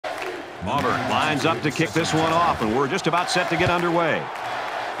Auburn lines up to kick this one off, and we're just about set to get underway.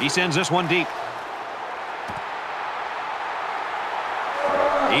 He sends this one deep.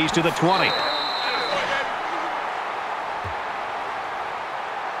 He's to the 20.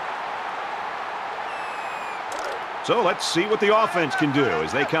 So let's see what the offense can do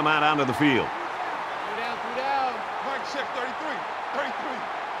as they come out onto the field. Mike check 33. 33.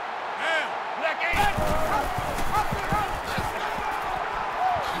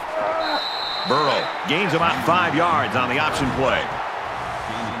 Burrow gains about 5 yards on the option play.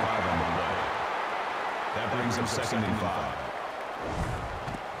 That brings him 2nd and 5.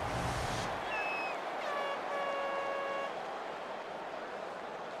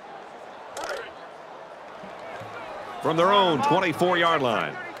 From their own 24-yard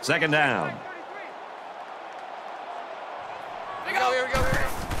line. 2nd down. Here we go.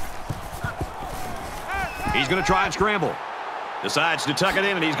 He's going to try and scramble. Decides to tuck it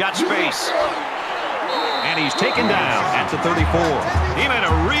in, and he's got space. And he's taken down at the 34. He made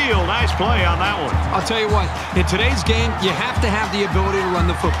a real nice play on that one. I'll tell you what, in today's game, you have to have the ability to run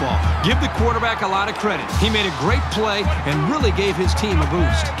the football. Give the quarterback a lot of credit. He made a great play and really gave his team a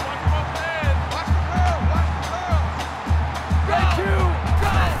boost.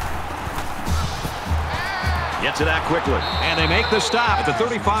 Gets it out quickly, and they make the stop at the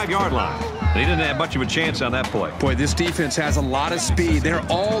 35-yard line. They didn't have much of a chance on that play. Boy, this defense has a lot of speed. They're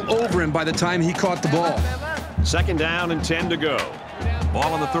all over him by the time he caught the ball. 2nd down and 10 to go.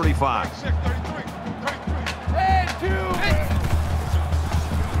 Ball on the 35.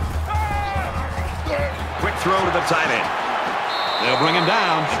 Quick throw to the tight end. They'll bring him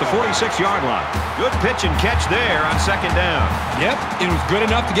down at the 46-yard line. Good pitch and catch there on 2nd down. Yep, it was good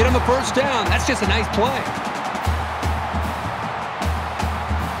enough to get him the 1st down. That's just a nice play.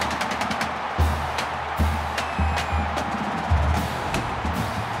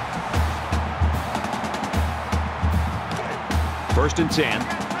 First and 10.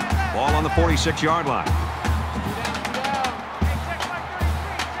 Ball on the 46-yard line.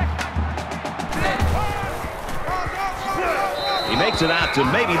 He makes it out to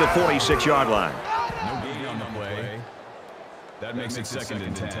maybe the 46-yard line. No gain on the play. That makes it 2nd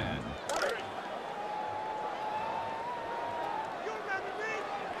and 10.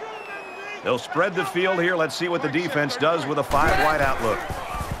 They'll spread the field here. Let's see what the defense does with a 5-wide outlook.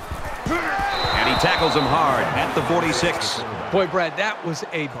 And he tackles him hard at the 46. Boy, Brad, that was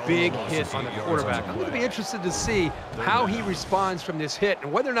a big hit on the quarterback. I'm going to be interested to see how he responds from this hit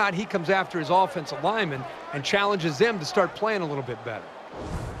and whether or not he comes after his offensive lineman and challenges them to start playing a little bit better.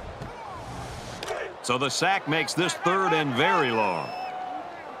 So the sack makes this 3rd and very long.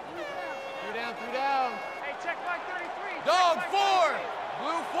 3 down. Hey, check Mike 33. Dog 4.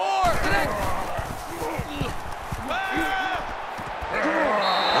 Blue 4.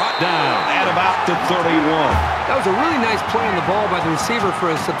 Brought down at about the 31. That was a really nice play on the ball by the receiver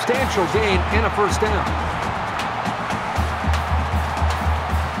for a substantial gain and a 1st down.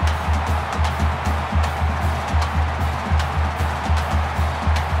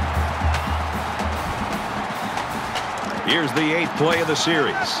 Here's the 8th play of the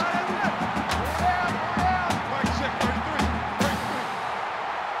series.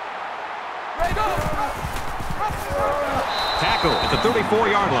 Tackle at the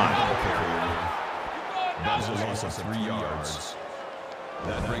 34-yard line. That is a loss of 3 yards.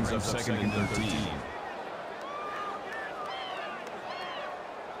 That brings up 2nd and 13.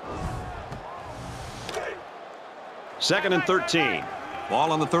 Second and 13.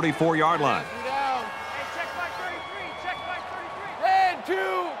 Ball on the 34-yard line. Red 2.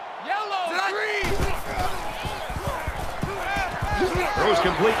 Yellow 3. Throws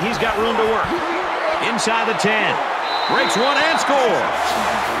complete. He's got room to work. Inside the 10. Breaks one and scores.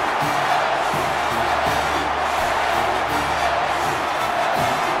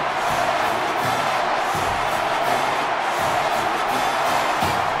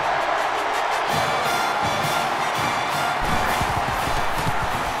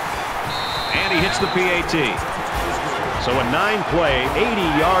 The PAT. So a 9-play,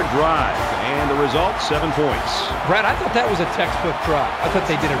 80-yard drive, and the result, 7 points. Brad, I thought that was a textbook drive. I thought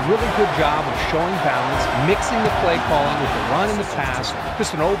they did a really good job of showing balance, mixing the play calling with the run and the pass.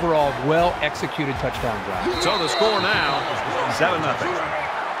 Just an overall well-executed touchdown drive. So the score now, 7-0.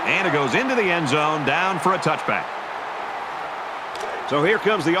 And it goes into the end zone, down for a touchback. So here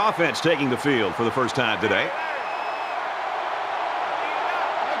comes the offense taking the field for the first time today.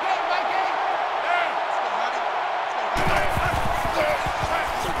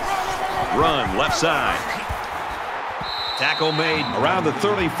 Run left side. Tackle made around the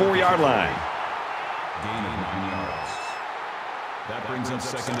 34-yard line. Gain of 9 yards. That brings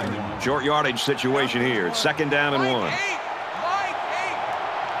brings up 2nd and 1. Short yardage situation here. It's 2nd down and 1.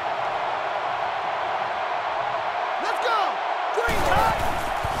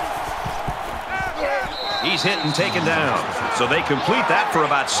 He's hit and taken down. So they complete that for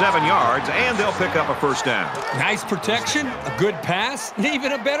about 7 yards, and they'll pick up a 1st down. Nice protection, a good pass, and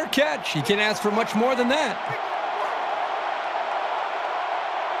even a better catch. You can't ask for much more than that.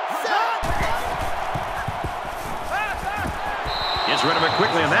 Gets rid of it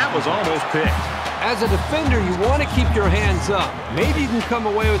quickly, and that was almost picked. As a defender, you want to keep your hands up. Maybe you can come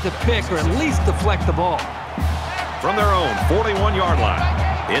away with a pick or at least deflect the ball. From their own 41-yard line,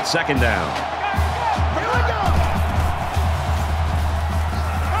 it's 2nd down.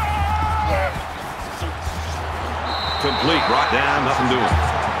 Complete, brought down, nothing doing.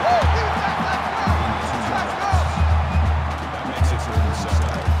 That makes it 3rd and 7.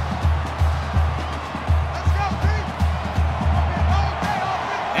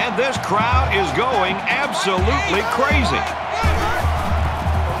 And this crowd is going absolutely crazy.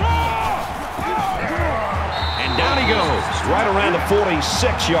 And down he goes, right around the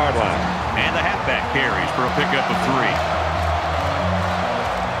 46-yard line. And the halfback carries for a pickup of 3.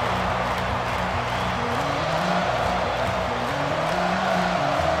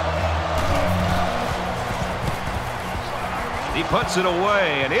 He puts it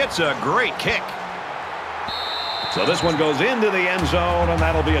away, and it's a great kick. So this one goes into the end zone, and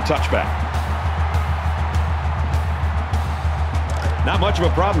that'll be a touchback. Not much of a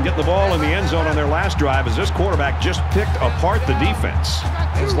problem getting the ball in the end zone on their last drive, as this quarterback just picked apart the defense.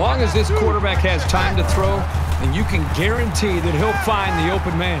 As long as this quarterback has time to throw, then you can guarantee that he'll find the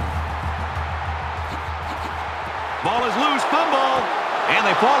open man. Ball is loose, fumble, and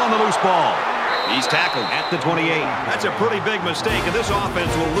they fall on the loose ball. He's tackled at the 28. That's a pretty big mistake, and this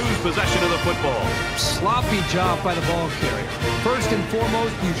offense will lose possession of the football. Sloppy job by the ball carrier. First and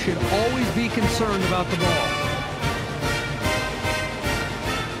foremost, you should always be concerned about the ball.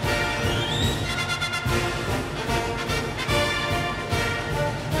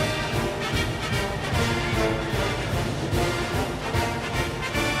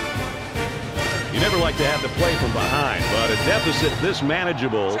 Never like to have to play from behind, but a deficit this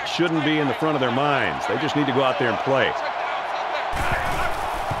manageable shouldn't be in the front of their minds. They just need to go out there and play.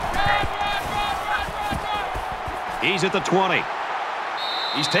 He's at the 20.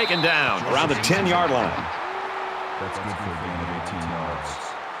 He's taken down around the 10-yard line. That's good for a gain of 18 yards.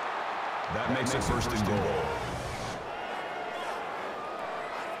 That makes it 1st and goal.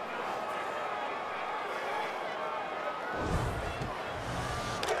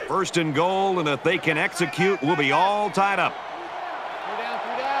 First and goal, and if they can execute, we'll be all tied up. 3 down,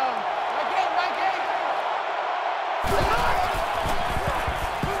 3 down. Right game.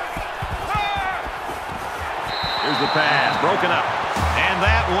 Here's the pass, broken up. And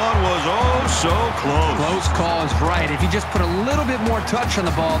that one was oh so close. Close call is right. If you just put a little bit more touch on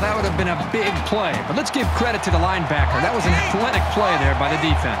the ball, that would have been a big play. But let's give credit to the linebacker. That was an athletic play there by the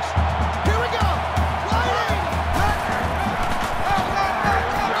defense. Here we go.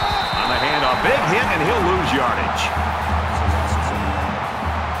 A big hit, and he'll lose yardage.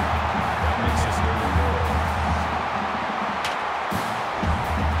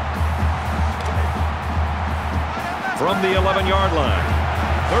 From the 11-yard line,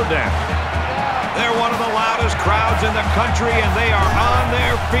 3rd down. They're one of the loudest crowds in the country, and they are on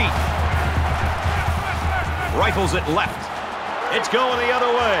their feet. Rifles it left. It's going the other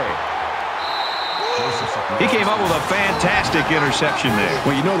way. He came up with a fantastic interception there.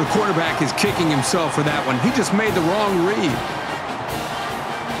 Well, you know the quarterback is kicking himself for that one. He just made the wrong read.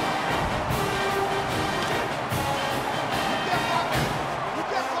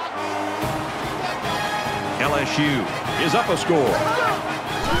 LSU is up a score.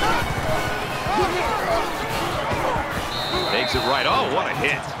 Takes it right. Oh, what a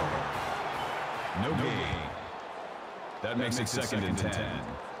hit. No gain. That makes it 2nd and 10.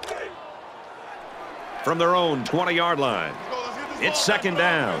 From their own 20-yard line, it's 2nd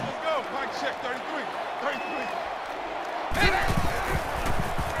down.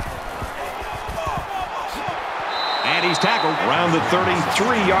 And he's tackled around the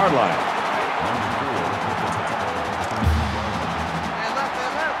 33-yard line.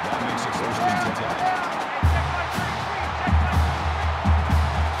 That makes it 1st and 10.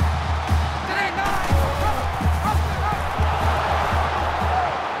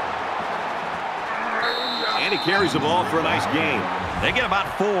 And he carries the ball for a nice gain. They get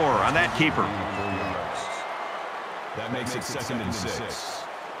about 4 on that keeper. That makes it 2nd and 6.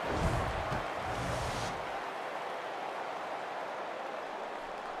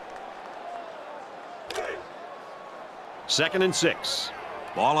 2nd and 6.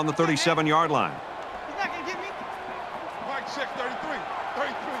 Ball on the 37-yard line. He's not going to get me. Mike, check 33.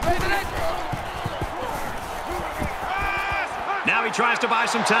 33. Now he tries to buy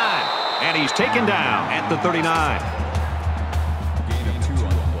some time. And he's taken down at the 39. Gain of 2 on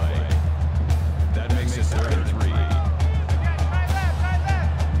the play. That makes it 3rd and 3. Right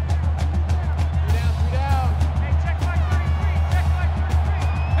left. 3 down. Hey, check Mike 33. Check Mike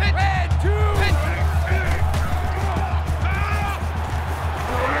 33. Hit. Red 2. Hit.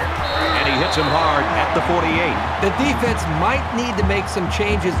 And he hits him hard at the 48. The defense might need to make some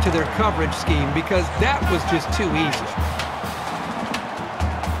changes to their coverage scheme because that was just too easy.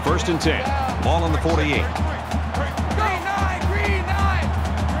 1st and 10. Ball on the 48. Green 9.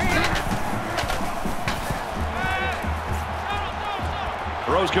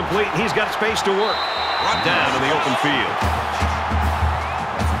 Throws complete. He's got space to work. Right down in the open field.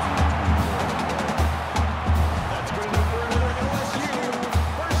 That's good enough for another LSU.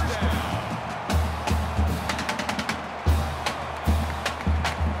 First down.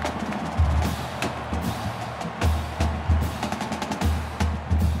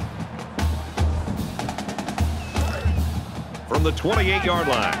 From the 28-yard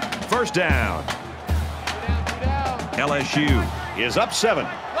line. 1st down. 2 down. LSU is up 7.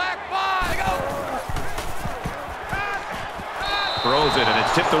 Black 5. Go. Throws it, and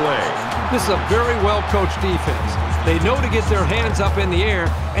it's tipped away. This is a very well-coached defense. They know to get their hands up in the air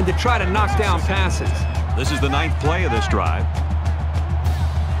and to try to knock down passes. This is the 9th play of this drive. 2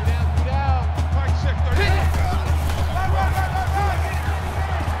 down. Mike, check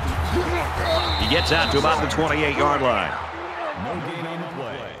 33. He gets out to about the 28-yard line. No gain on the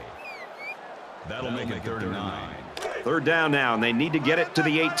play. That'll make it 3rd and 9. 3rd down now, and they need to get it to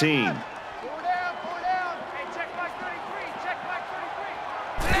the 18. 4 down. Hey, check Mike 33. Check Mike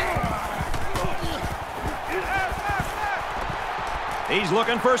 33. He's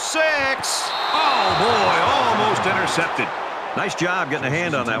looking for 6. Oh, boy, almost intercepted. Nice job getting a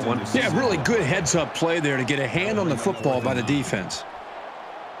hand on that one. Yeah, really good heads-up play there to get a hand on the football by the defense.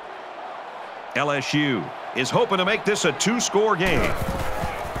 LSU is hoping to make this a 2-score game.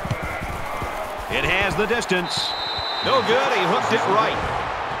 It has the distance. No good. He hooked it right.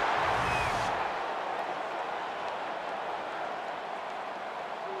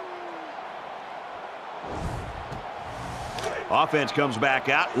 Offense comes back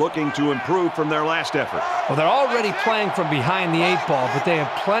out looking to improve from their last effort. Well, they're already playing from behind the 8 ball, but they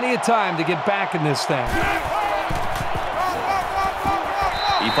have plenty of time to get back in this thing.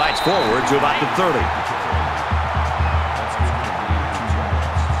 He fights forward to about the 30.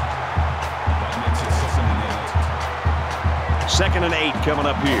 Second and 8 coming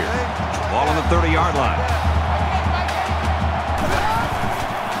up here. Ball on the 30-yard line.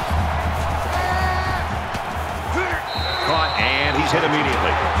 Caught, and he's hit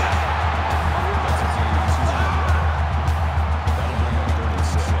immediately.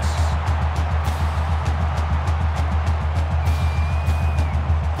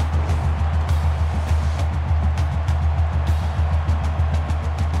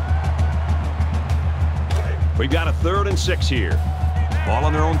 We've got a 3rd and 6 here. Ball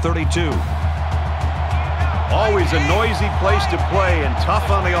on their own 32. Always a noisy place to play and tough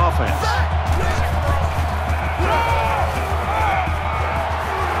on the offense.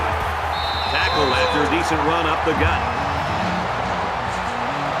 Tackle after a decent run up the gut.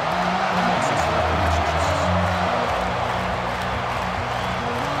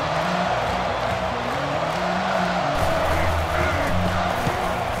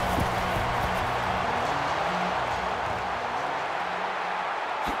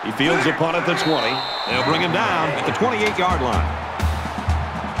 He fields upon at the 20. They'll bring him down at the 28-yard line.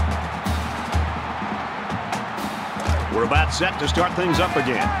 We're about set to start things up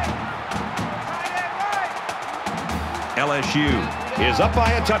again. LSU is up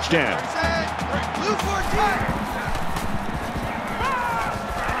by a touchdown.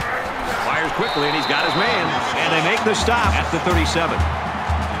 Fires quickly, and he's got his man. And they make the stop at the 37.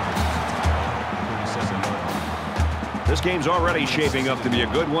 This game's already shaping up to be a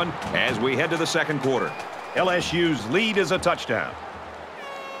good one as we head to the 2nd quarter. LSU's lead is a touchdown.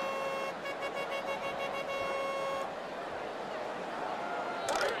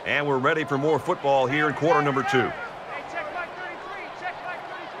 And we're ready for more football here in quarter number 2. Hey, check Mike 33. Check Mike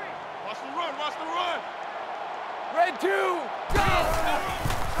 33. Watch the run. Watch the run. Red 2. Go.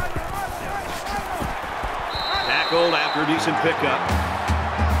 Tackled after a decent pickup.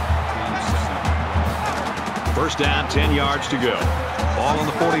 1st down, 10 yards to go. Ball on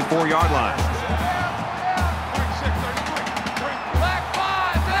the 44-yard line. Black 5.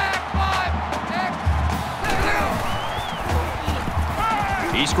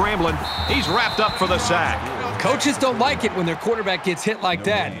 He's scrambling. He's wrapped up for the sack. Coaches don't like it when their quarterback gets hit like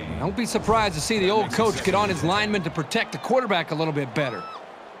that. Don't be surprised to see the old coach get on his lineman to protect the quarterback a little bit better.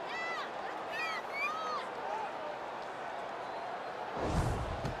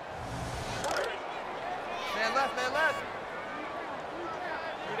 Man left, man left.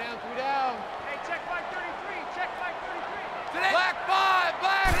 Three down. Hey, check flag 33, check flag 33. Black 5,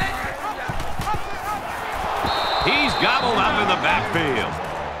 black. He's gobbled up in the backfield.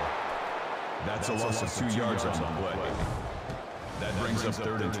 That's a loss of 2 yards on the play. That brings up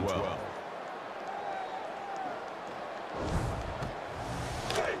 3rd and 12.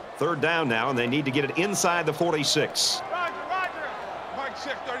 Third down now, and they need to get it inside the 46. Roger. Mike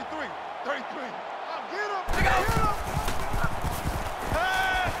check 33. Get him. Get him.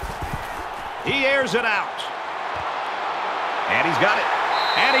 He airs it out. And he's got it.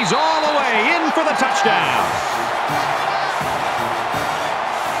 And he's all the way in for the touchdown.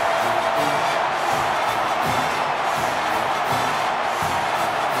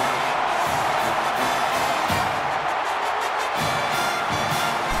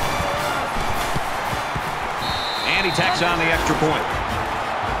 And he tacks on the extra point.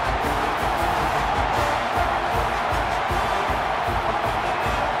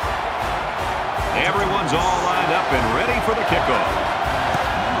 Everyone's all lined up and ready for the kickoff.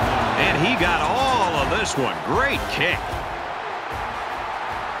 And he got all of this one. Great kick.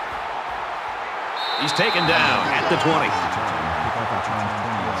 He's taken down at the 20.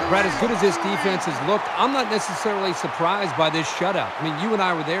 Brad, as good as this defense has looked, I'm not necessarily surprised by this shutout. I mean, you and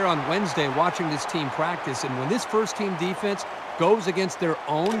I were there on Wednesday watching this team practice, and when this first-team defense goes against their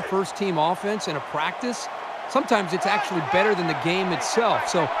own first-team offense in a practice, sometimes it's actually better than the game itself.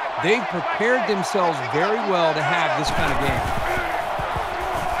 So they've prepared themselves very well to have this kind of game.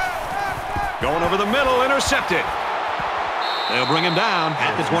 Going over the middle, intercepted. They'll bring him down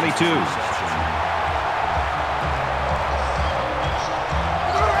at the 22.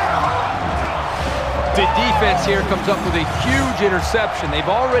 The defense here comes up with a huge interception. They've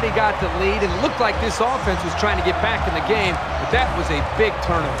already got the lead, and it looked like this offense was trying to get back in the game, but that was a big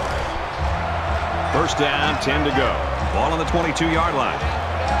turnover. First down, 10 to go. Ball on the 22-yard line.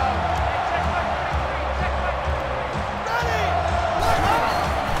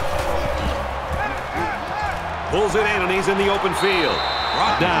 Pulls it in, and he's in the open field.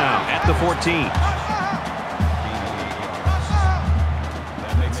 Brought down at the 14.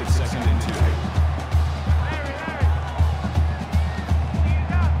 That makes it 2nd and 2.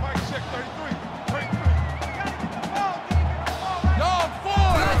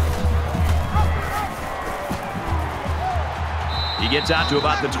 He gets out to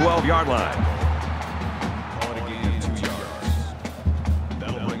about the 12-yard line. Call it a gain of 2 yards.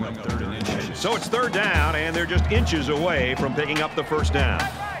 That'll bring up 3rd and inches. So it's third down, and they're just inches away from picking up the first down.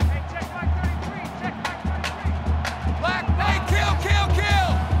 Black, hey, kill.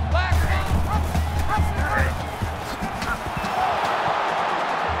 Black.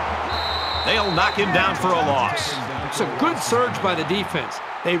 They'll knock him down for a loss. It's a good surge by the defense.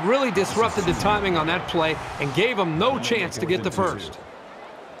 They really disrupted the timing on that play and gave them no chance to get the first.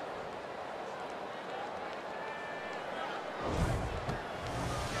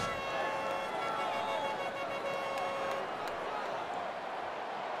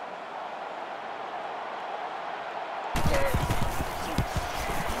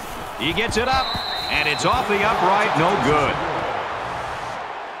 He gets it up, and it's off the upright, no good.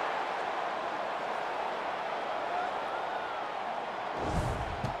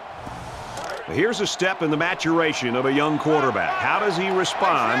 Here's a step in the maturation of a young quarterback. How does he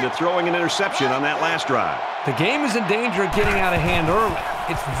respond to throwing an interception on that last drive? The game is in danger of getting out of hand early.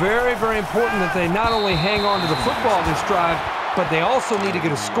 It's very, very important that they not only hang on to the football this drive, but they also need to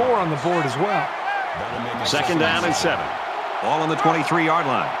get a score on the board as well. Second down and 7. Ball on the 23-yard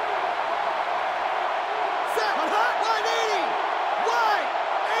line.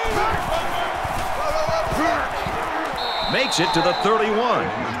 Makes it to the 31.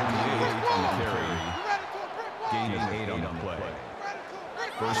 Gain of 8 on the play.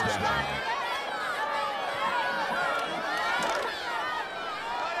 First down.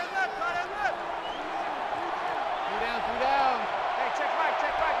 Three down. Hey, check Mike,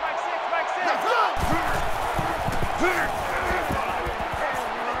 Mike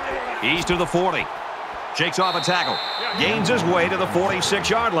 6. He's to the 40. Shakes off a tackle. Gains his way to the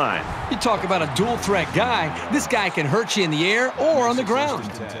 46-yard line. You talk about a dual threat guy. This guy can hurt you in the air or on the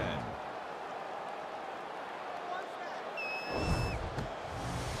ground.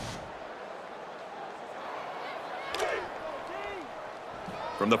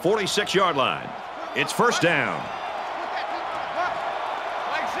 From the 46-yard line, it's first down.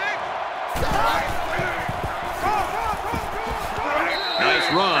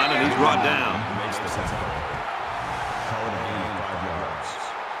 Nice run, and he's brought down.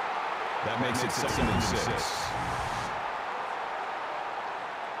 That makes it 2nd and 6.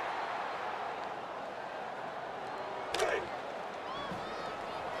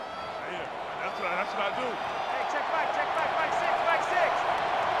 That's what I do. Hey, check back, back 6.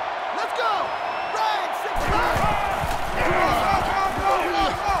 Let's go! Right, 6.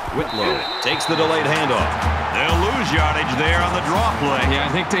 Whitlow takes the delayed handoff. They'll lose yardage there on the draw play. Yeah,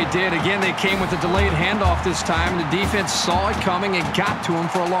 I think they did. Again, they came with the delayed handoff this time. The defense saw it coming and got to him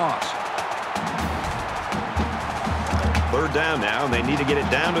for a loss. 3rd down now, and they need to get it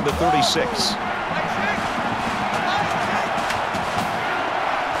down to the 36.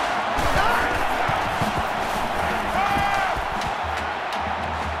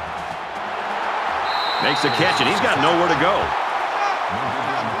 Makes the catch, and he's got nowhere to go.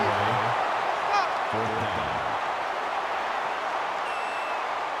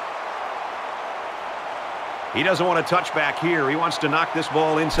 He doesn't want to touch back here. He wants to knock this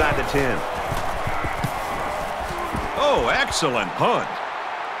ball inside the 10. Oh, excellent punt.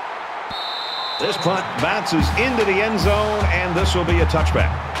 This punt bounces into the end zone, and this will be a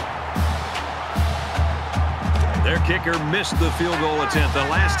touchback. Their kicker missed the field goal attempt the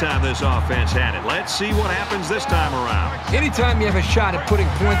last time this offense had it. Let's see what happens this time around. Anytime you have a shot at putting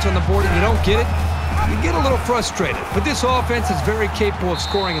points on the board and you don't get it, you get a little frustrated. But this offense is very capable of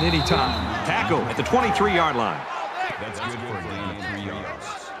scoring at any time. Tackle at the 23-yard line. That's good for a gain of 3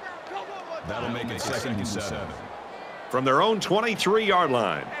 yards. That'll make it 2nd and 7. From their own 23-yard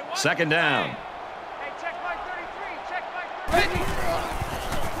line. 2nd down. Hey, check my 33. Check my 33.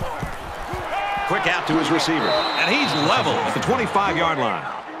 Quick out to his receiver. And he's level at the 25-yard line.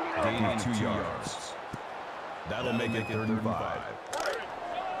 Gain of 2 yards. That'll make it 3rd and 5. Larry.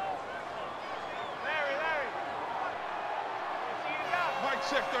 Mike,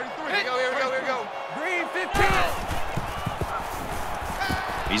 check 33. Here we go. Green 15.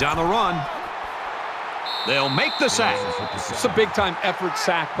 He's on the run. They'll make the sack. It's a big-time effort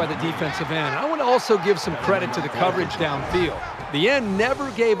sack by the defensive end. I want to also give some credit to the coverage downfield. The end never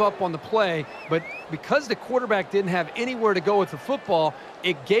gave up on the play, but because the quarterback didn't have anywhere to go with the football,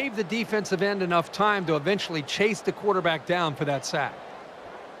 it gave the defensive end enough time to eventually chase the quarterback down for that sack.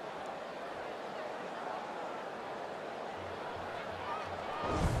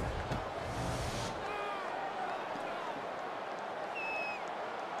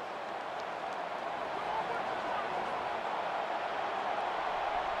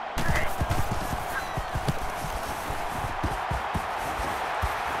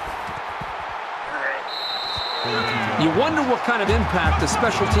 You wonder what kind of impact the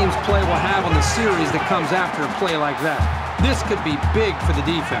special teams play will have on the series that comes after a play like that. This could be big for the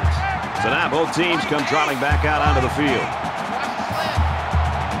defense. So now both teams come trotting back out onto the field.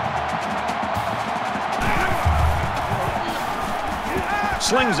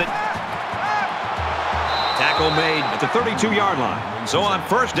 Slings it. Tackle made at the 32-yard line. So on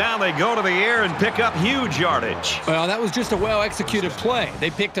 1st down, they go to the air and pick up huge yardage. Well, that was just a well-executed play.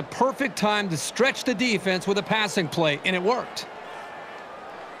 They picked a perfect time to stretch the defense with a passing play, and it worked.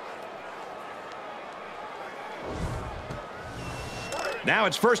 Now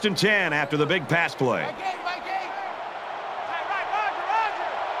it's 1st and 10 after the big pass play. Right, Roger.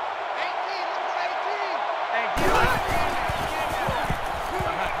 18, look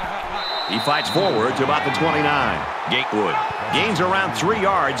at 18. He fights forward to about the 29. Gatewood gains around 3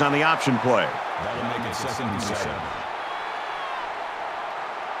 yards on the option play. That'll make it 2nd and 7.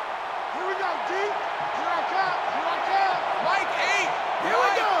 Here we go, G. Here I come. Mike 8. Here we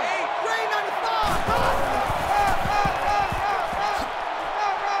go. Green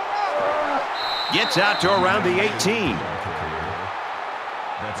 95. Gets out to around the 18.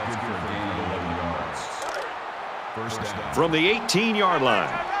 That's good for a gain of 11 yards. 1st down. From the 18-yard line.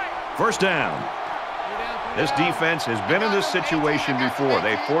 1st down. This defense has been in this situation before.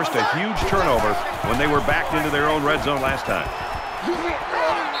 They forced a huge turnover when they were backed into their own red zone last time.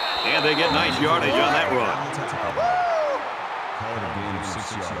 And they get nice yardage on that run. Call it a gain of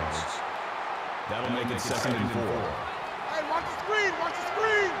 6 yards. That'll make it 2nd and 4. Hey, watch the screen. Watch the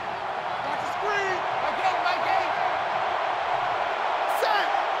screen. Watch the screen. My game. Set.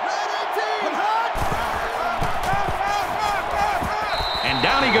 Red 18. Hot. And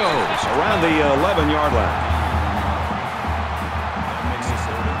down he goes around the 11-yard line.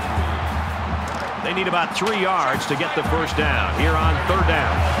 They need about 3 yards to get the 1st down here on 3rd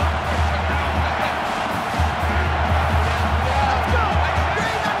down.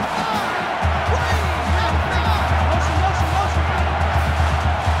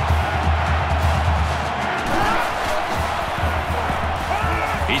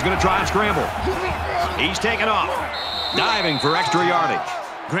 He's going to try and scramble. He's taken off. Diving for extra yardage.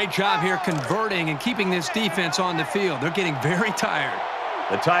 Great job here converting and keeping this defense on the field. They're getting very tired.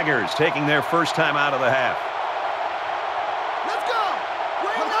 The Tigers taking their first time out of the half. Let's go!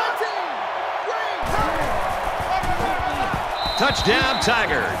 Green 19! Green! Touchdown,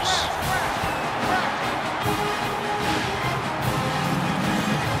 Tigers.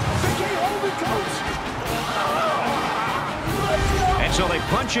 And so they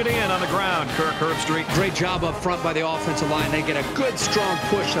punch it in on the ground, Kirk Herbstreit. Great job up front by the offensive line. They get a good, strong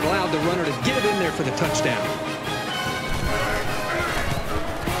push that allowed the runner to get it in there for the touchdown.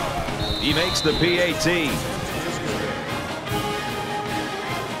 He makes the PAT.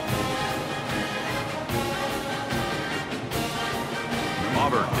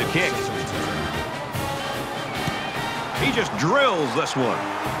 Auburn to kick. He just drills this one.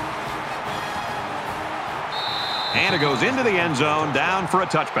 And it goes into the end zone, down for a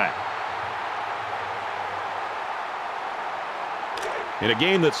touchback. In a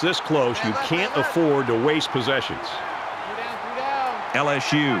game that's this close, you can't afford to waste possessions.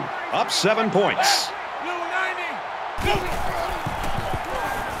 LSU up 7 points.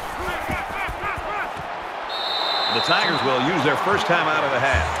 The Tigers will use their first time out of the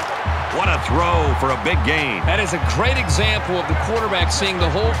half. What a throw for a big gain. That is a great example of the quarterback seeing the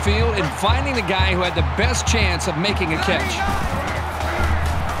whole field and finding the guy who had the best chance of making a catch.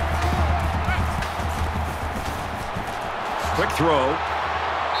 Quick throw.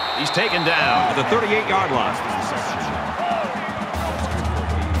 He's taken down at the 38-yard line.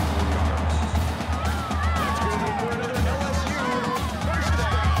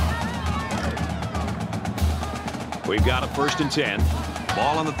 We've got a 1st and 10.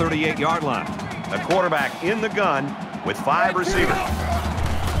 Ball on the 38-yard line. The quarterback in the gun with 5 receivers.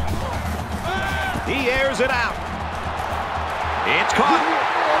 He airs it out. It's caught.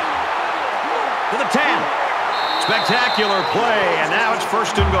 To the 10. Spectacular play, and now it's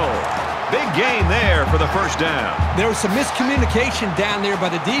 1st and goal. Big gain there for the first down. There was some miscommunication down there by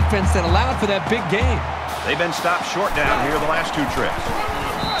the defense that allowed for that big gain. They've been stopped short down here the last 2 trips.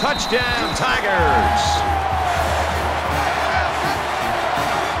 Touchdown, Tigers.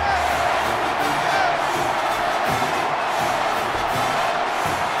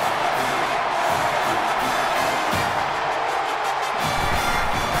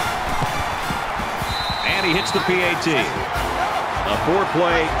 He hits the PAT. A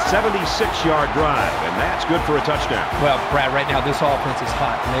 4-play, 76-yard drive, and that's good for a touchdown. Well, Brad, right now this offense is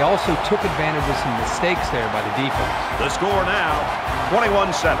hot, and they also took advantage of some mistakes there by the defense. The score now,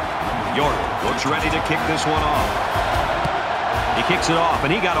 21-7. York looks ready to kick this one off. He kicks it off,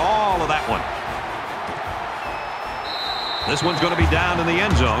 and he got all of that one. This one's going to be down in the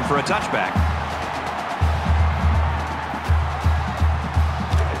end zone for a touchback.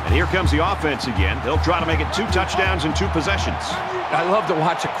 And here comes the offense again. They'll try to make it 2 touchdowns in 2 possessions. I love to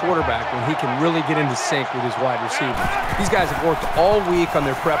watch a quarterback when he can really get into sync with his wide receivers. These guys have worked all week on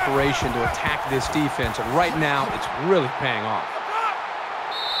their preparation to attack this defense, and right now it's really paying off.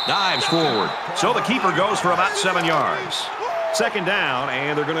 Dives forward. So the keeper goes for about 7 yards. 2nd down,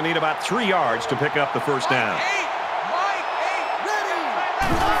 and they're going to need about 3 yards to pick up the first down.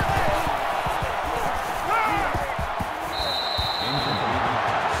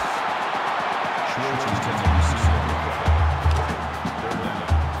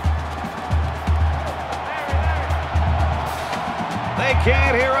 They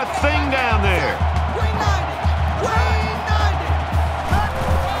can't hear a thing down there. Green 90! Green 90!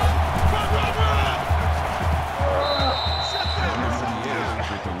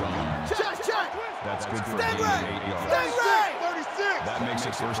 Check! That's good for Stay 8 right! 8 yards. Stay right! 36! That makes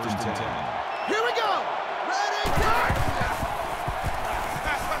it 1st and 10. Here we go! Ready, go!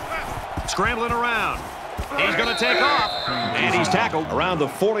 Scrambling around. He's going to take off. And he's tackled around the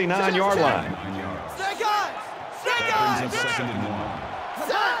 49-yard line. 9 yards. Stay guys! Stay That guys! brings up 2nd and 1.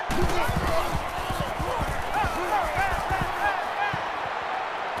 Set!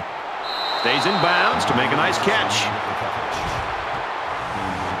 Stays in bounds to make a nice catch.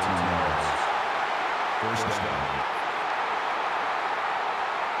 1st down.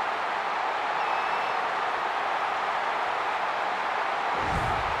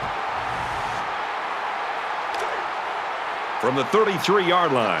 From the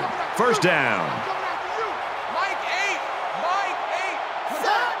 33-yard line. 1st down. Mike 8! Mike 8!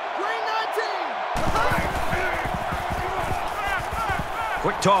 Set! Green 19!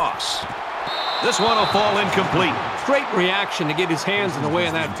 Quick toss. This one will fall incomplete. Great reaction to get his hands in the way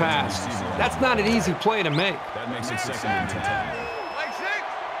of that pass. That's not an easy play to make. That makes it 2nd and 10. Mike 6!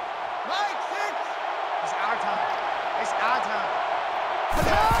 Mike 6! It's our time. It's our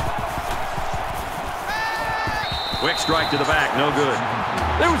time. Quick strike to the back, no good.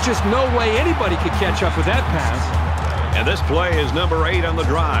 There was just no way anybody could catch up with that pass. And this play is number 8 on the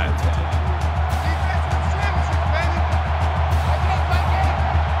drive.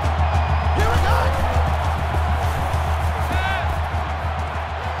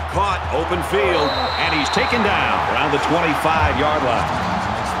 Caught, open field, and he's taken down around the 25-yard line.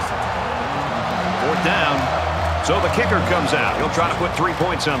 4th down, so the kicker comes out. He'll try to put 3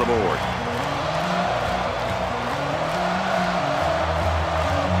 points on the board.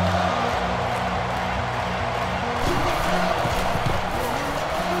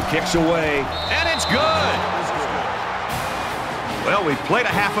 Kicks away, and it's good. Well, we've played a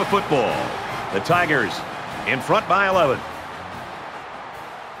half of football. The Tigers in front by 11.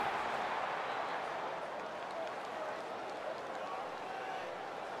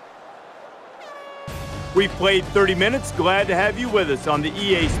 We've played 30 minutes. Glad to have you with us on the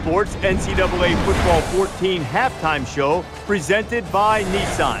EA Sports NCAA Football 14 halftime show presented by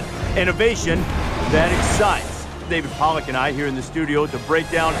Nissan. Innovation that excites. David Pollack and I here in the studio to break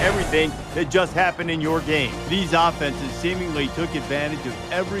down everything that just happened in your game. These offenses seemingly took advantage of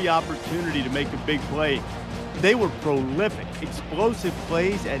every opportunity to make a big play. They were prolific, explosive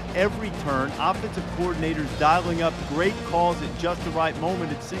plays at every turn, offensive coordinators dialing up great calls at just the right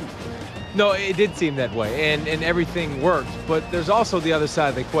moment, it seems. No, it did seem that way, and everything worked. But there's also the other side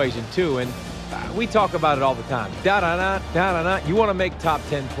of the equation, too, and we talk about it all the time. Da-da-da, da-da-da. You want to make top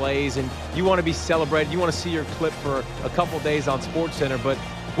 10 plays, and you want to be celebrated. You want to see your clip for a couple days on SportsCenter. But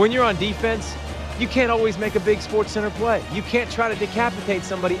when you're on defense, you can't always make a big SportsCenter play. You can't try to decapitate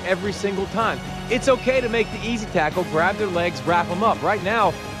somebody every single time. It's okay to make the easy tackle, grab their legs, wrap them up. Right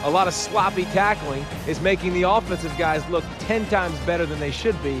now, a lot of sloppy tackling is making the offensive guys look 10 times better than they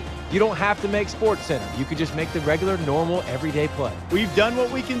should be. You don't have to make SportsCenter. You could just make the regular, normal, everyday play. We've done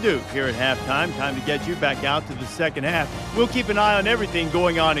what we can do here at halftime. Time to get you back out to the second half. We'll keep an eye on everything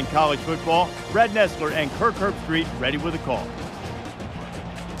going on in college football. Brad Nessler and Kirk Herbstreit ready with a call.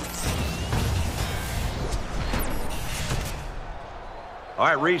 All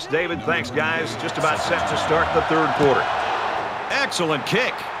right, Reese, David, thanks, guys. Just about set to start the third quarter. Excellent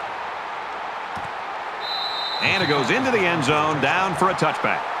kick. And it goes into the end zone, down for a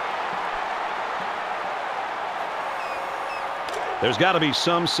touchback. There's got to be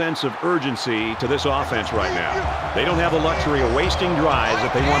some sense of urgency to this offense right now. They don't have the luxury of wasting drives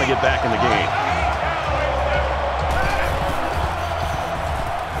if they want to get back in the game.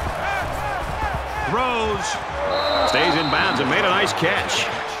 Throws. Stays in bounds and made a nice catch.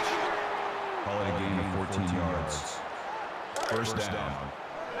 Call it a gain of 14 yards. First down.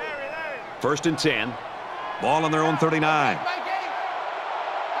 1st and 10. Ball on their own 39.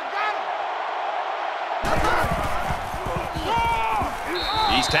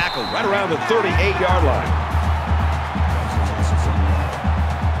 He's tackled right around the 38-yard line.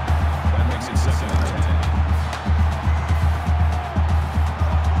 That makes it 2nd and 10.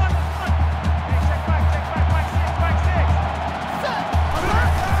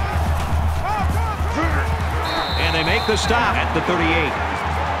 And they make the stop at the 38.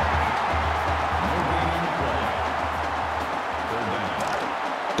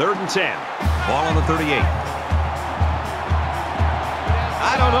 Third and 10. Ball on the 38.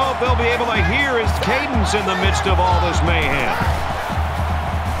 I don't know if they'll be able to hear his cadence in the midst of all this mayhem.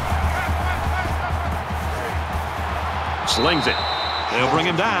 Slings it. They'll bring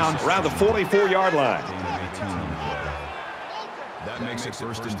him down around the 44-yard line. That makes it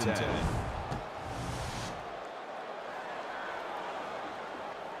 1st and 10.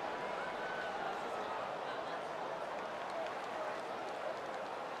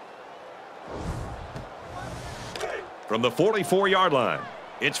 From the 44-yard line,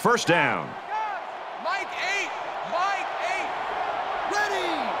 it's 1st down. Mike 8. Mike 8. Ready.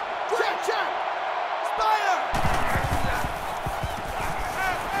 Check, check. Spire.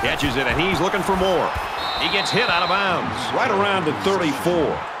 Catches it, and he's looking for more. He gets hit out of bounds right around the 34.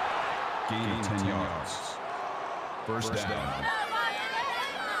 Gain of 10 yards. First down.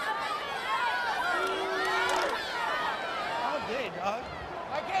 All day, dog.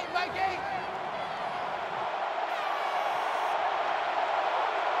 Mike 8. Mike 8.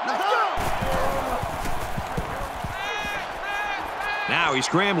 Let's go. Now he's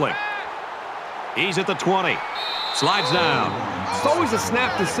scrambling. He's at the 20. Slides down. It's always a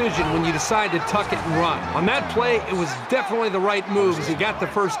snap decision when you decide to tuck it and run. On that play, it was definitely the right move as he got the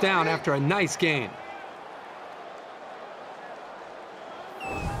 1st down after a nice gain.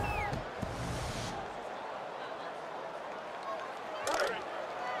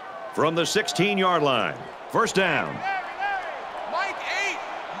 From the 16-yard line, 1st down. Mike 8.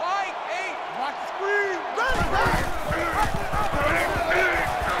 Mike 8. Watch the screen. Run, run.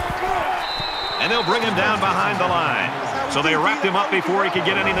 They'll bring him down behind the line. So they wrapped him up before he could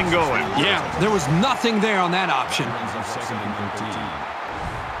get anything going. Yeah, there was nothing there on that option.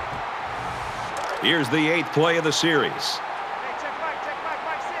 Here's the 8th play of the series.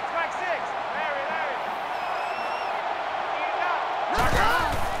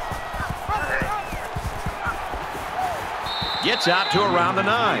 Gets out to around the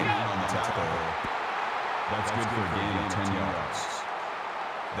 9. That's good for a gain of 10 yards.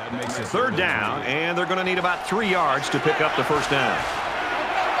 That makes it 3rd down, and they're going to need about 3 yards to pick up the first down.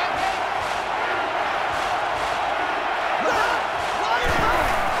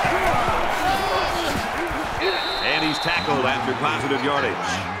 And he's tackled after positive yardage.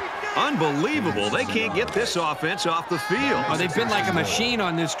 Unbelievable. They can't get this offense off the field. Oh, they've been like a machine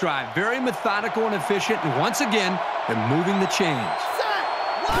on this drive. Very methodical and efficient. And once again, they're moving the chains.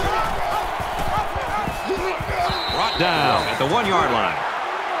 Brought down at the 1-yard line.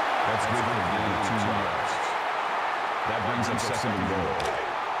 That's good for a gain of 2 yards. That brings up 2nd and goal.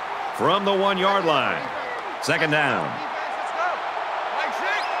 From the 1-yard line. 2nd down.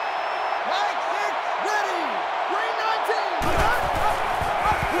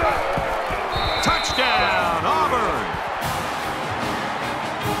 Touchdown, Auburn!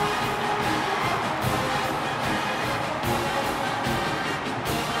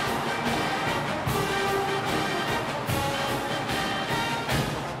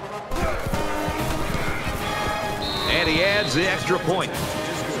 And he adds the extra point.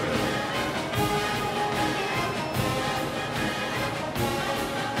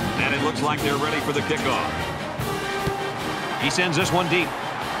 And it looks like they're ready for the kickoff. He sends this one deep.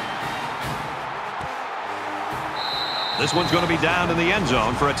 This one's going to be down in the end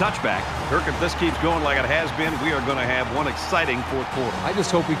zone for a touchback. Kirk, if this keeps going like it has been, we are going to have one exciting 4th quarter. I just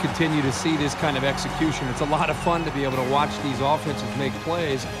hope we continue to see this kind of execution. It's a lot of fun to be able to watch these offenses make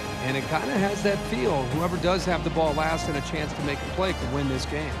plays, and it kind of has that feel. Whoever does have the ball last and a chance to make a play could win this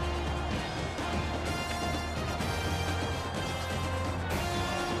game.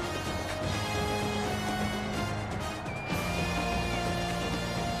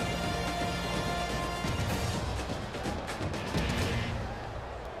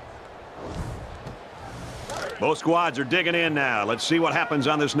 Both squads are digging in now. Let's see what happens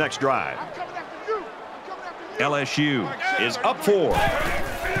on this next drive. LSU is up 4.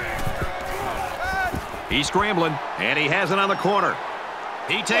 He's scrambling, and he has it on the corner.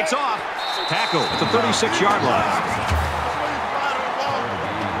 He takes off. Tackle at the 36-yard line.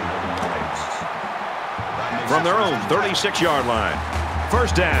 From their own 36-yard line.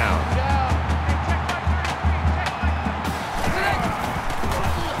 1st down.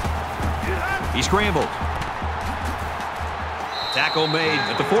 He scrambled. Tackle made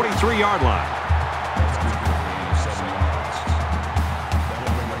at the 43-yard line.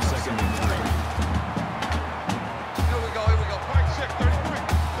 Here we go. Point 6, 33.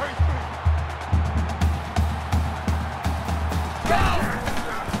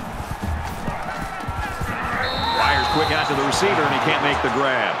 Fires quick out to the receiver, and he can't make the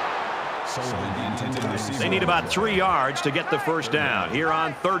grab. They need about 3 yards to get the first down here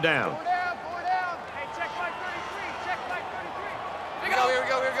on 3rd down.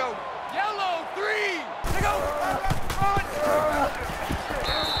 Here we go. Yellow 3.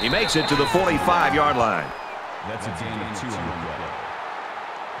 He makes it to the 45-yard line. That's a gain of 2 on the play.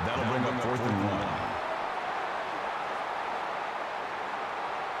 That'll bring up 4th and 1.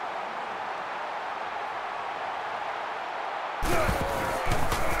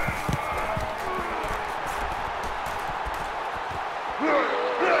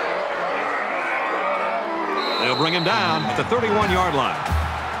 They'll bring him down at the 31-yard line.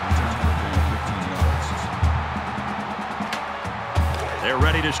 They're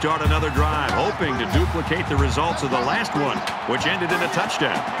ready to start another drive, hoping to duplicate the results of the last one, which ended in a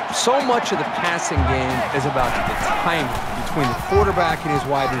touchdown. So much of the passing game is about the timing between the quarterback and his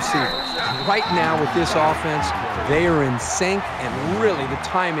wide receivers. Right now with this offense, they are in sync, and really the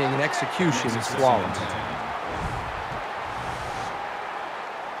timing and execution is flawless.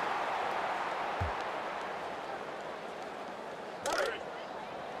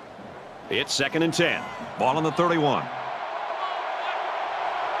 It's 2nd and 10. Ball on the 31.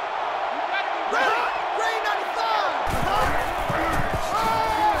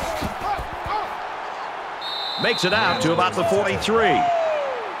 Makes it out to about the 43.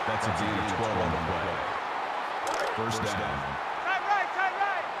 That's a gain of 12 on the play. 1st down. Tight right.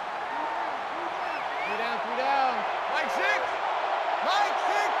 3 down. Mike 6.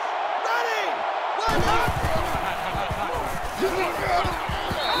 Ready.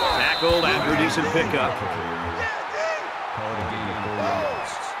 Tackled after a decent pickup. Call it a gain of 4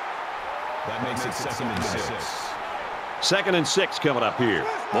 yards. That makes it 2nd and 6. 2nd and 6 coming up here.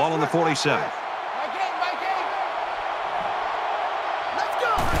 Ball on the 47.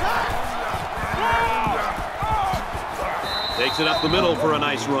 Takes it up the middle for a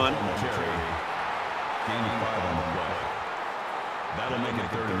nice run. Gaining 5 on the play. That'll make it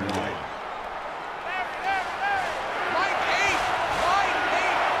 3rd and 1.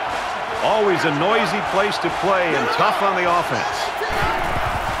 Always a noisy place to play and tough on the offense.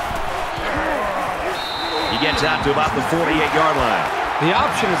 He gets out to about the 48-yard line. The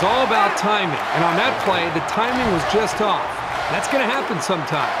option is all about timing, and on that play, the timing was just off. That's going to happen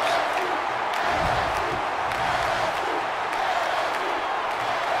sometimes.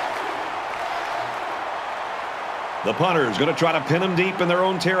 The punter is going to try to pin them deep in their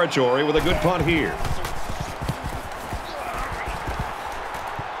own territory with a good punt here.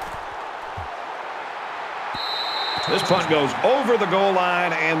 This punt goes over the goal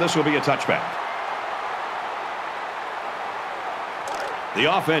line, and this will be a touchback. The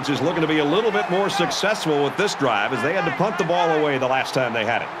offense is looking to be a little bit more successful with this drive as they had to punt the ball away the last time they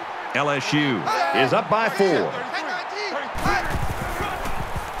had it. LSU is up by 4.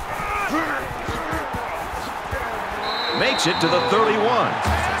 Makes it to the 31.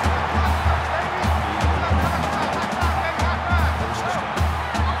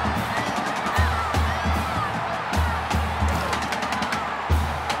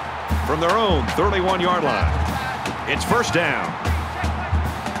 From their own 31-yard line. It's first down.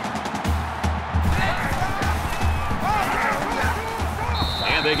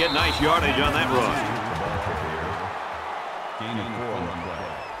 And they get nice yardage on that run. Gaining 4 on the play.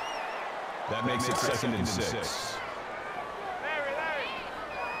 That makes it 2nd and 6.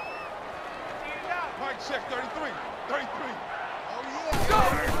 Check 33. 33. Oh, yeah.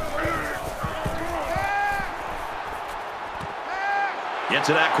 Gets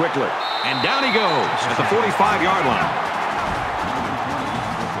it out quickly. And down he goes at the 45-yard line.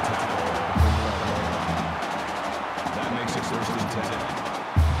 That makes it 1st and 10.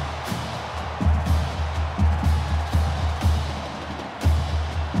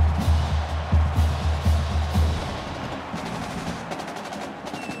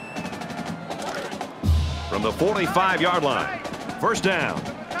 From the 45-yard line. First down.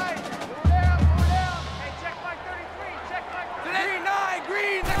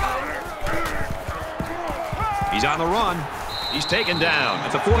 He's on the run. He's taken down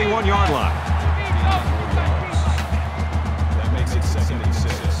at the 41-yard line. That makes it 2nd and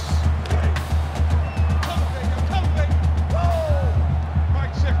 6.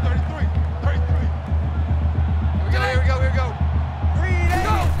 Mike, check 33. 33. Here we go.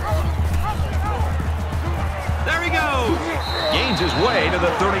 There he goes. Gains his way to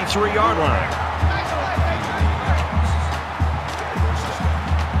the 33-yard line.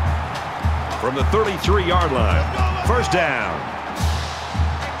 From the 33-yard line, first down.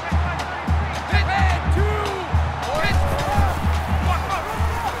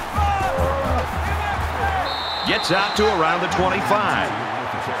 Gets out to around the 25.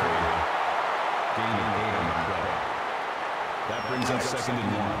 That brings up 2nd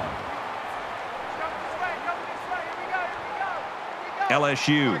and 1.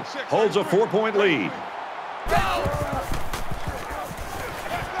 LSU holds a 4-point lead.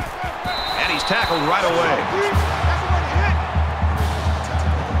 And he's tackled right away.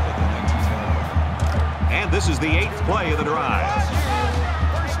 And this is the 8th play of the drive.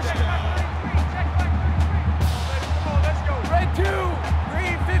 Red 2,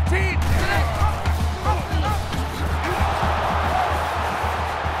 green 15.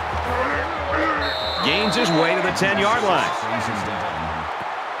 Gains his way to the 10-yard line.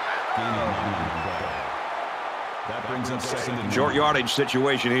 That brings up 2nd and 1. Short yardage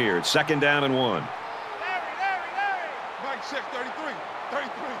situation here. It's 2nd down and 1. Mike, check 33. 33.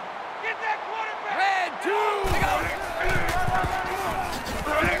 Get that quarterback. Red 2.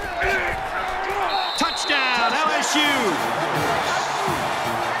 Touchdown, LSU.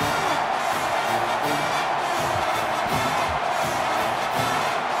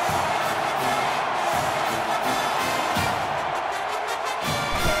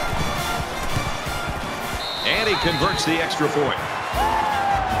 And he converts the extra point.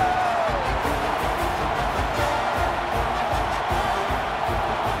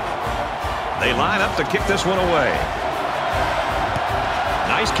 They line up to kick this one away.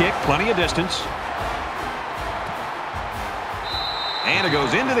 Nice kick, plenty of distance. And it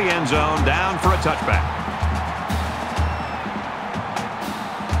goes into the end zone, down for a touchback.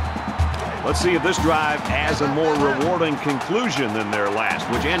 Let's see if this drive has a more rewarding conclusion than their last,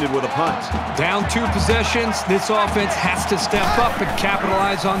 which ended with a punt. Down 2 possessions, this offense has to step up and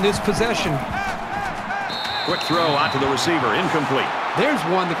capitalize on this possession. Quick throw out to the receiver, incomplete. There's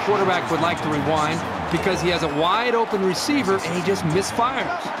one the quarterback would like to rewind because he has a wide open receiver and he just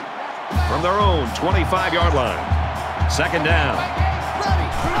misfires. From their own 25-yard line. Second down.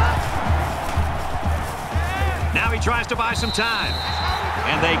 Now he tries to buy some time.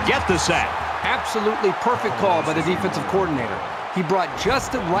 And they get the sack. Absolutely perfect call by the defensive coordinator. He brought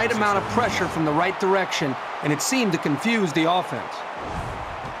just the right amount of pressure from the right direction, and it seemed to confuse the offense.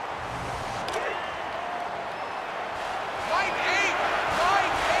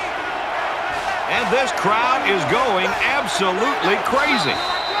 And this crowd is going absolutely crazy.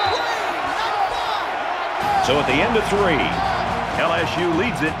 So at the end of 3, LSU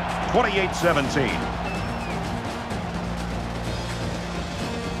leads it 28-17.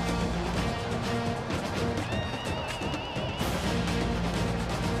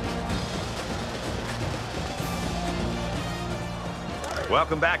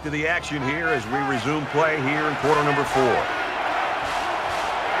 Welcome back to the action here as we resume play here in quarter number 4.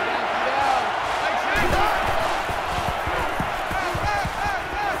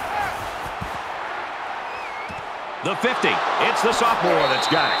 The 50. It's the sophomore that's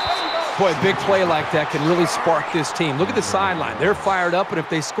got it. Boy, a big play like that can really spark this team. Look at the sideline. They're fired up, and if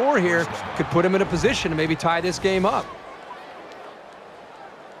they score here, could put them in a position to maybe tie this game up.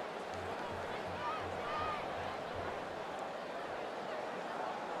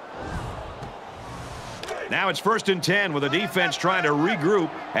 Now it's 1st and 10 with the defense trying to regroup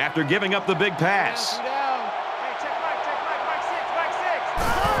after giving up the big pass.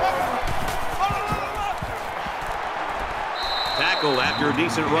 Tackle after a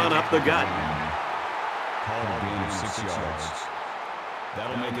decent run up the gut. Call a gain of 6 yards.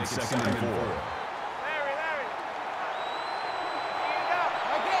 That'll make it 2nd and 4.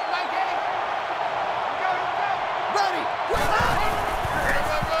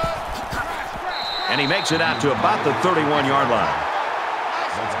 And he makes it out to about the 31-yard line.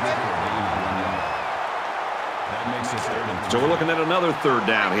 That makes it 3rd and 3. So we're looking at another 3rd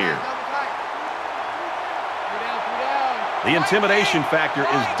down here. The intimidation factor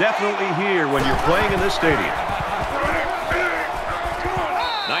is definitely here when you're playing in this stadium.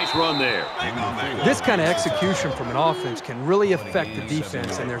 Nice run there. This kind of execution from an offense can really affect the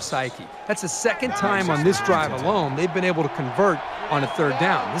defense and their psyche. That's the 2nd time on this drive alone they've been able to convert on a 3rd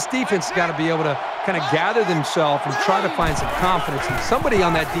down. This defense has got to be able to kind of gather themselves and try to find some confidence. And somebody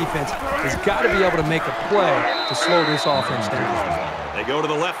on that defense has got to be able to make a play to slow this offense down. They go to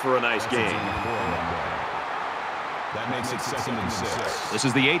the left for a nice gain. That makes it 2nd and 6. This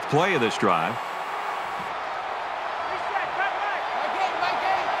is the 8th play of this drive.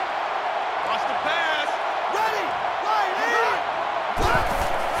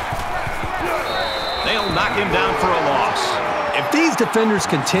 They'll knock him down for a loss. If these defenders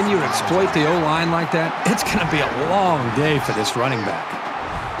continue to exploit the O-line like that, it's going to be a long day for this running back.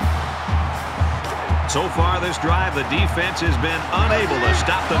 So far this drive, the defense has been unable to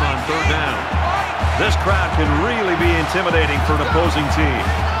stop them on 3rd down. This crowd can really be intimidating for an opposing team.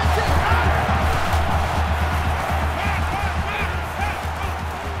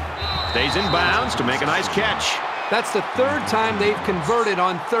 Stays in bounds to make a nice catch. That's the 3rd time they've converted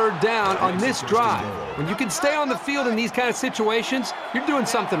on 3rd down on this drive. When you can stay on the field in these kind of situations, you're doing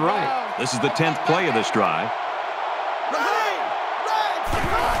something right. This is the 10th play of this drive.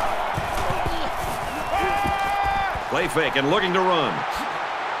 Play fake and looking to run.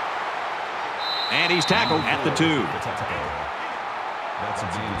 And he's tackled at the 2. That's a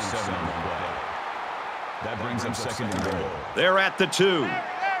gain of 7 on the play. That brings up 2nd and goal. They're at the 2.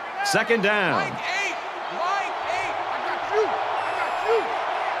 2nd down.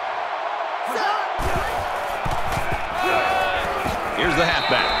 Here's the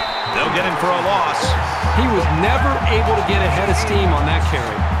halfback. They'll get him for a loss. He was never able to get ahead of steam on that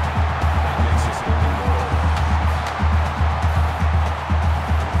carry.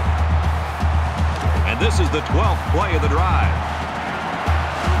 And this is the 12th play of the drive.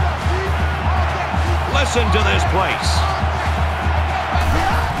 Listen to this place.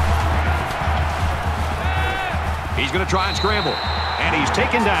 He's going to try and scramble. And he's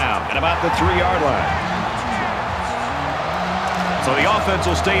taken down at about the 3-yard line. So the offense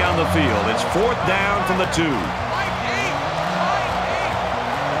will stay on the field. It's 4th down from the 2.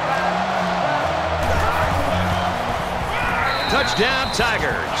 Touchdown,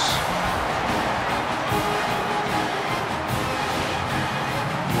 Tigers.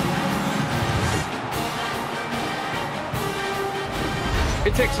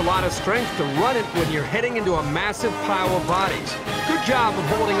 It takes a lot of strength to run it when you're heading into a massive pile of bodies. Good job of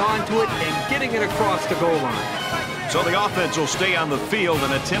holding on to it and getting it across the goal line. So the offense will stay on the field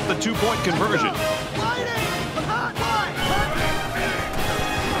and attempt the two-point conversion.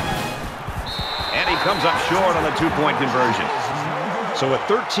 And he comes up short on the two-point conversion. So a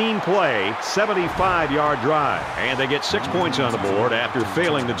 13-play, 75-yard drive. And they get 6 points on the board after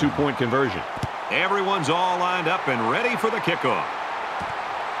failing the two-point conversion. Everyone's all lined up and ready for the kickoff.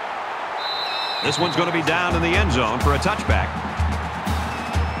 This one's going to be down in the end zone for a touchback.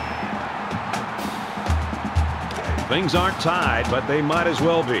 Things aren't tied, but they might as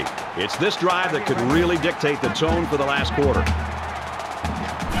well be. It's this drive that could really dictate the tone for the last quarter.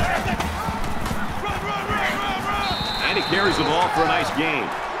 And he carries the ball for a nice gain.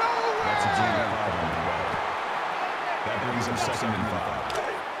 That's a gain of 5 on the play. That brings them 2nd and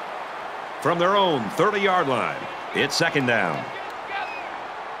 5. From their own 30-yard line, it's 2nd down.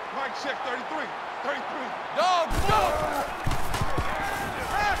 Mike, check 33. 33. Dog, dog.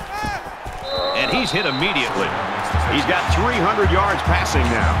 And he's hit immediately. He's got 300 yards passing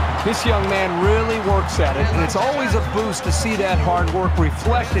now. This young man really works at it, and it's always a boost to see that hard work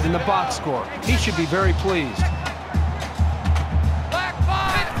reflected in the box score. He should be very pleased.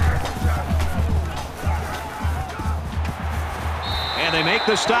 And they make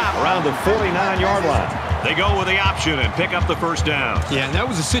the stop around the 49-yard line. They go with the option and pick up the first down. Yeah, and that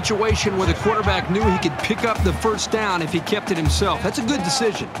was a situation where the quarterback knew he could pick up the first down if he kept it himself. That's a good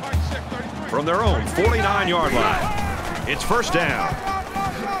decision. From their own 49-yard line, it's first down.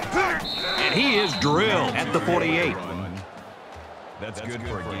 And he is drilled at the 48. That's good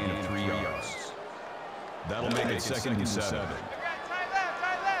for a gain of 3 yards. That'll make it 2nd and 7.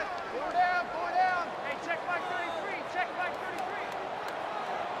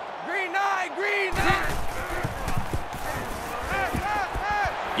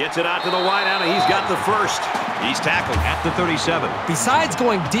 Gets it out to the wideout, and he's got the first. He's tackled at the 37. Besides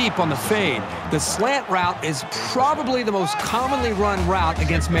going deep on the fade, the slant route is probably the most commonly run route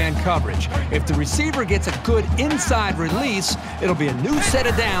against man coverage. If the receiver gets a good inside release, it'll be a new set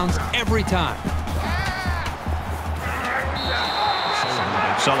of downs every time.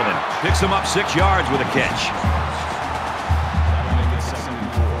 Sullivan picks him up 6 yards with a catch.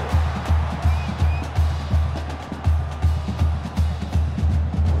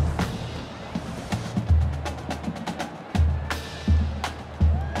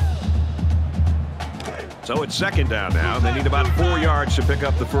 So it's 2nd down now. They need about 4 yards to pick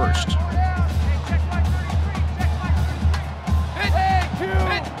up the first.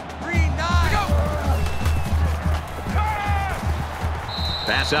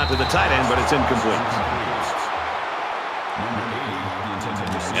 Pass out to the tight end, but it's incomplete.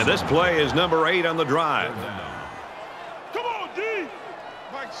 And this play is number 8 on the drive. Come on, D.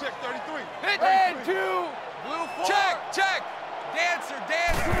 Mike, check 33. Hit 2. Blue 4. Check, check. Dancer,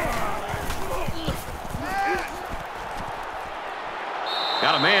 dancer.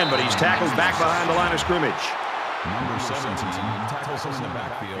 Got a man, but he's tackled back behind the line of scrimmage. Number 17 tackles him in the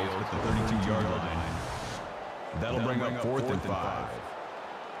backfield at the 32-yard line. That'll bring up 4th and 5.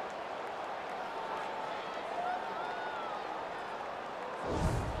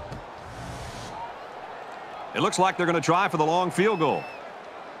 It looks like they're going to try for the long field goal.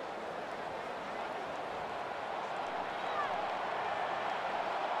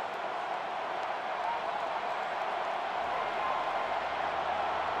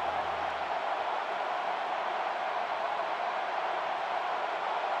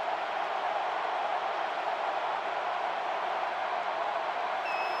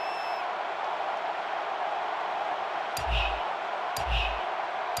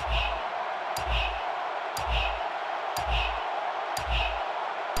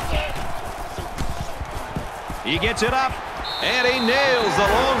 He gets it up, and he nails the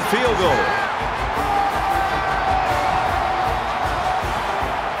long field goal.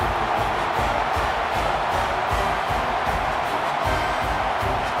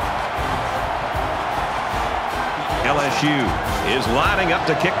 LSU is lining up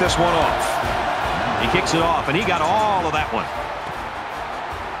to kick this one off. He kicks it off, and he got all of that one.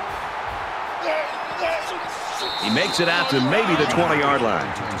 He makes it out to maybe the 20-yard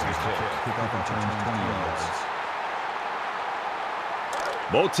line.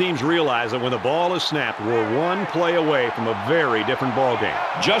 Both teams realize that when the ball is snapped, we're 1 play away from a very different ball game.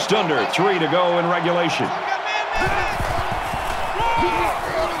 Just under 3 to go in regulation.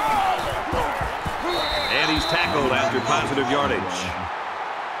 And he's tackled after positive yardage.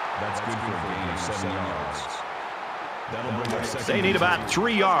 That's good for a gain of 7 yards. That'll bring up 2nd. They need about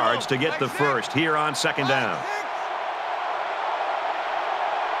 3 yards to get the first here on 2nd down.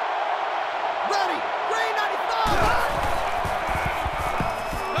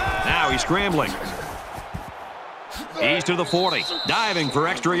 he's scrambling. He's to the 40. Diving for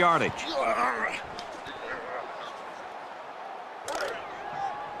extra yardage. Hey,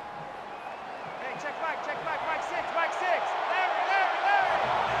 check back, Mike 6, Mike 6. Larry.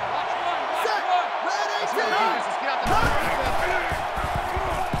 Watch one.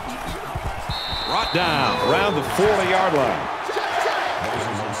 Brought down around the 40-yard line.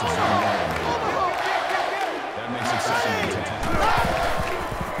 That makes it 2nd and 10.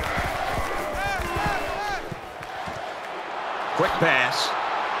 Quick pass.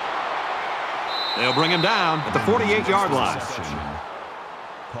 They'll bring him down at the 48-yard line.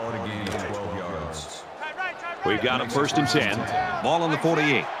 Call it a gain of 12 yards. We've got a 1st and 10. Ball on the 48.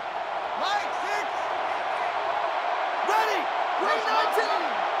 Mike 6. Ready. Green 19.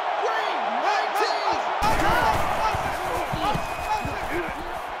 Green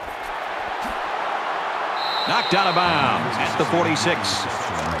 19. Knocked out of bounds at the 46.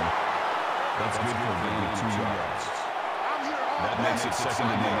 That's good for a gain of 2 yards. That makes it 2nd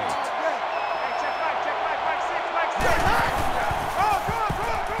and 8. Hey, check back, Mike 6.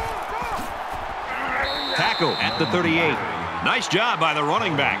 Go. Tackle at the 38. Nice job by the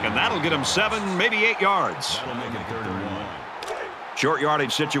running back, and that'll get him 7, maybe 8 yards. That'll make it 3rd and 1. Short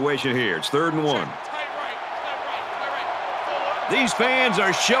yardage situation here. It's 3rd and 1. These fans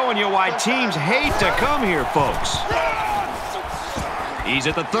are showing you why teams hate to come here, folks. He's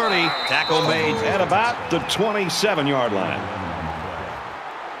at the 30. Tackle made at about the 27-yard line.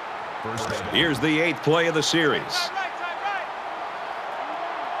 Here's the 8th play of the series.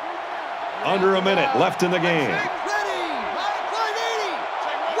 Under a minute left in the game.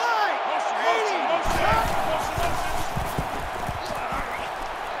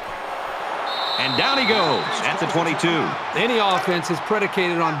 And down he goes at the 22. Any offense is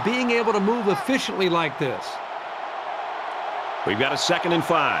predicated on being able to move efficiently like this. We've got a 2nd and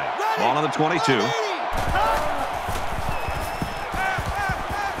 5. Ball on the 22.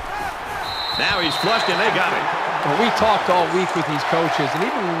 Now he's flushed, and they got it. Well, we talked all week with these coaches, and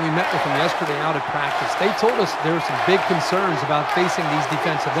even when we met with them yesterday out at practice, they told us there were some big concerns about facing these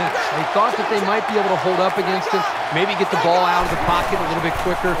defensive ends. They thought that they might be able to hold up against him, maybe get the ball out of the pocket a little bit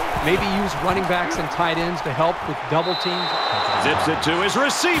quicker, maybe use running backs and tight ends to help with double teams. Zips it to his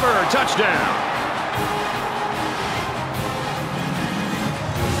receiver. Touchdown.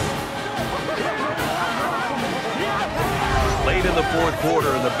 Late in the 4th quarter,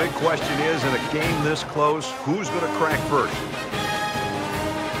 and the big question is, in a game this close, who's going to crack first?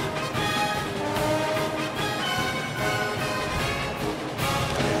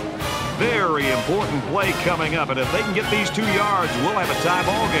 Very important play coming up, and if they can get these 2 yards, we'll have a tie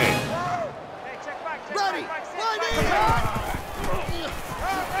ball game.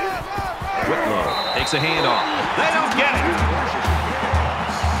 Whitlow takes a handoff. They don't get it.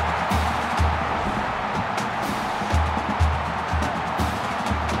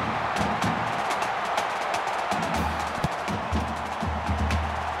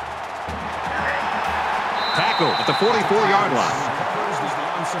 Tackle at the 44-yard line.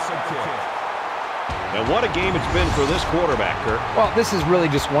 And what a game it's been for this quarterback, Kirk. Well, this is really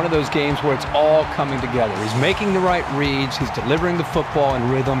just one of those games where it's all coming together. He's making the right reads, he's delivering the football in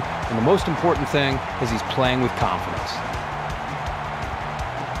rhythm, and the most important thing is he's playing with confidence.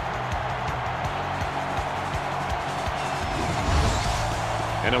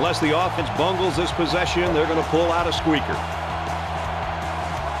 And unless the offense bungles this possession, they're going to pull out a squeaker.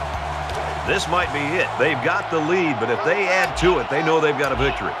 This might be it. They've got the lead, but if they add to it, they know they've got a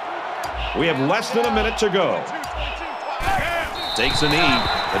victory. We have less than a minute to go. Takes a knee.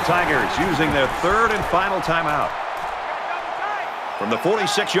 The Tigers using their 3rd and final timeout. From the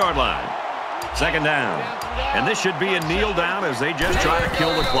 46-yard line. 2nd down. And this should be a kneel down as they just try to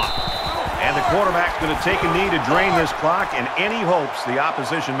kill the clock. And the quarterback's going to take a knee to drain this clock and any hopes the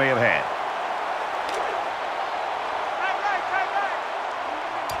opposition may have had.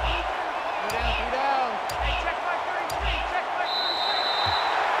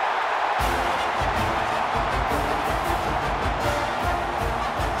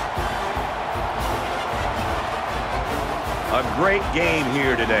 A great game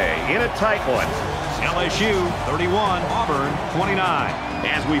here today in a tight one. LSU 31, Auburn 29.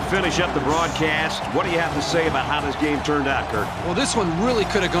 As we finish up the broadcast, what do you have to say about how this game turned out, Kirk? Well, this one really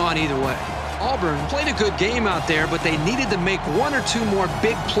could have gone either way. Auburn played a good game out there, but they needed to make 1 or 2 more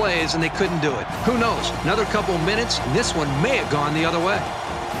big plays, and they couldn't do it. Who knows? Another couple minutes, and this one may have gone the other way.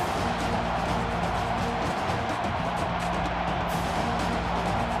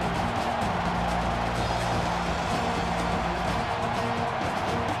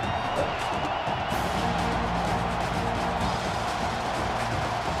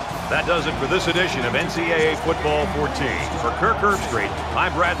 That does it for this edition of NCAA Football 14. For Kirk Herbstreit,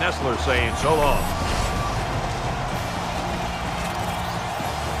 I'm Brad Nessler saying so long.